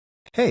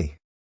Hey!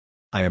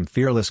 I am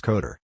Fearless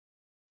Coder.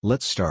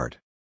 Let's start.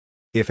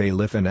 If,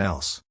 elif and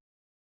else.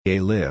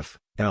 Elif,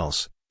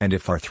 else, and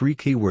if are three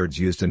keywords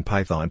used in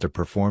Python to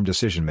perform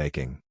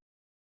decision-making.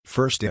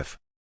 First if.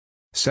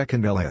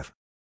 Second elif.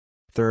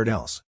 Third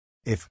else,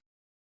 if.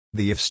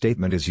 The if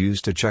statement is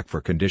used to check for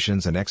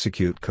conditions and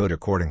execute code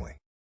accordingly.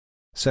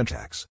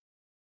 Syntax.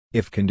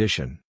 If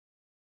condition.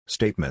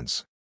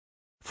 Statements.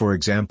 For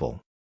example.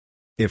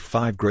 If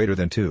 5 greater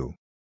than 2.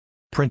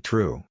 Print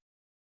true.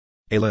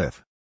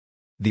 Elif.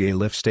 The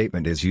elif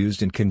statement is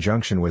used in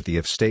conjunction with the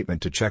if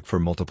statement to check for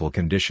multiple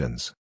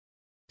conditions.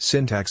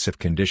 Syntax if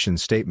condition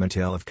statement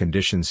elif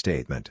condition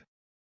statement.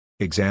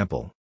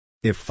 Example.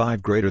 If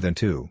 5 greater than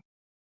 2.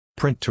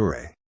 Print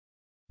true.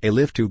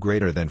 Elif 2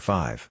 greater than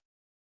 5.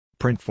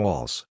 Print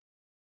false.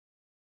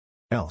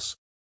 Else.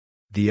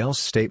 The else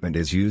statement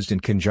is used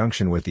in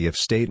conjunction with the if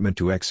statement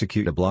to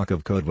execute a block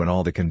of code when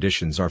all the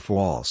conditions are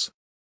false.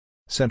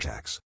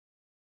 Syntax.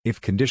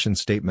 If condition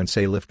statements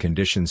elif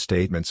condition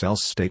statements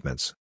else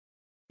statements.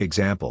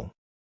 Example.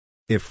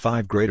 If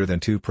 5 greater than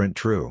 2 print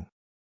true.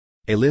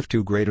 Elif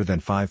 2 greater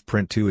than 5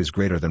 print 2 is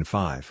greater than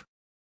 5.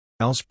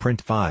 Else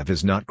print 5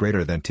 is not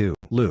greater than 2.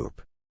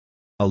 Loop.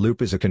 A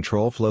loop is a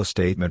control flow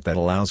statement that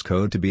allows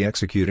code to be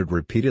executed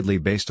repeatedly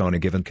based on a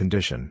given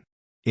condition.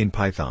 In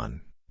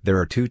Python, there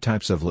are two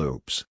types of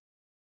loops.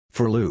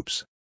 For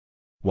loops.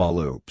 While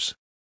loops.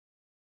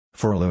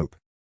 For loop.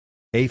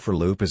 A for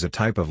loop is a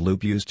type of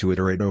loop used to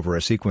iterate over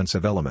a sequence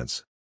of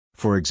elements.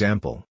 For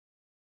example.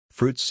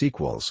 Fruits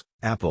equals,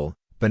 apple,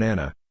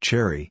 banana,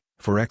 cherry,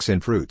 for x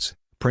in fruits,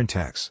 print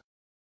x.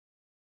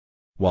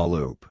 While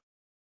loop.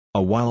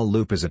 A while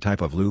loop is a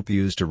type of loop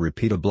used to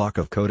repeat a block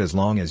of code as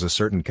long as a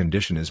certain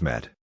condition is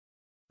met.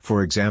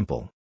 For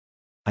example.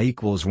 I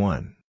equals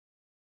 1.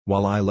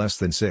 While I less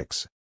than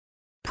 6.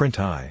 Print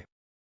I.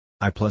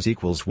 I plus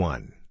equals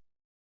 1.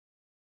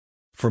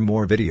 For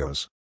more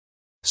videos,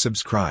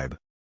 subscribe.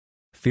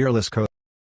 Fearless Code.